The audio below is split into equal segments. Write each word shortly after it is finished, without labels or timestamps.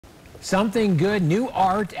Something good, new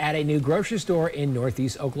art at a new grocery store in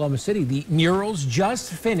Northeast Oklahoma City. The murals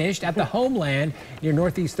just finished at the Homeland near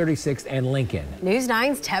Northeast 36th and Lincoln. News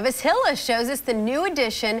 9's Tevis Hillis shows us the new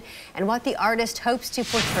addition and what the artist hopes to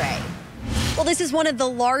portray. Well, this is one of the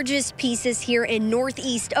largest pieces here in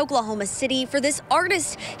Northeast Oklahoma City. For this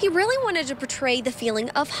artist, he really wanted to portray the feeling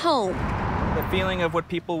of home. The feeling of what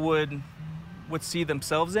people would see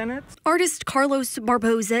themselves in it. Artist Carlos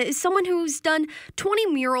Barboza is someone who's done 20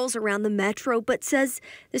 murals around the metro, but says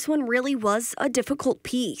this one really was a difficult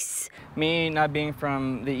piece. Me not being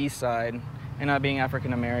from the east side and not being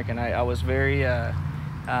African American, I was very,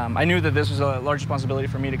 I knew that this was a large responsibility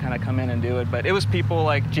for me to kind of come in and do it, but it was people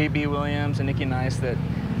like J.B. Williams and Nikki Nice that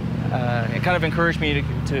it kind of encouraged me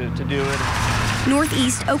to do it.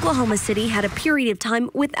 Northeast Oklahoma City had a period of time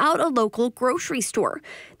without a local grocery store.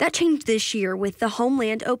 That changed this year with the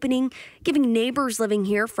Homeland opening, giving neighbors living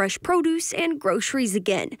here fresh produce and groceries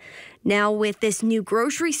again. Now with this new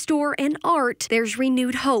grocery store and art, there's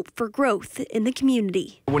renewed hope for growth in the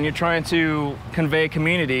community. When you're trying to convey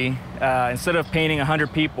community, instead of painting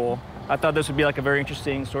 100 people, I thought this would be like a very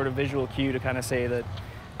interesting sort of visual cue to kind of say that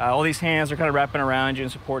all these hands are kind of wrapping around you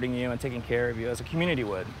and supporting you and taking care of you as a community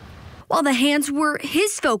would. While the hands were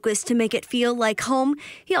his focus to make it feel like home,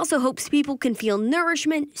 he also hopes people can feel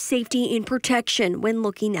nourishment, safety, and protection when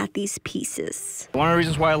looking at these pieces. One of the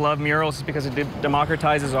reasons why I love murals is because it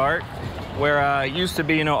democratizes art, where it used to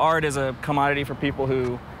be, art is a commodity for people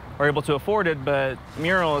who are able to afford it, but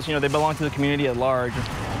murals, they belong to the community at large.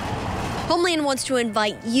 Homeland wants to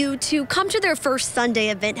invite you to come to their first Sunday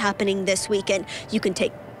event happening this weekend. You can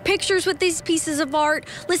take pictures with these pieces of art,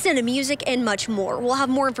 listen to music, and much more. We'll have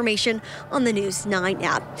more information on the News 9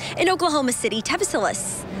 app. In Oklahoma City, Tevis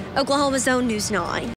Hillis, Oklahoma's own News 9.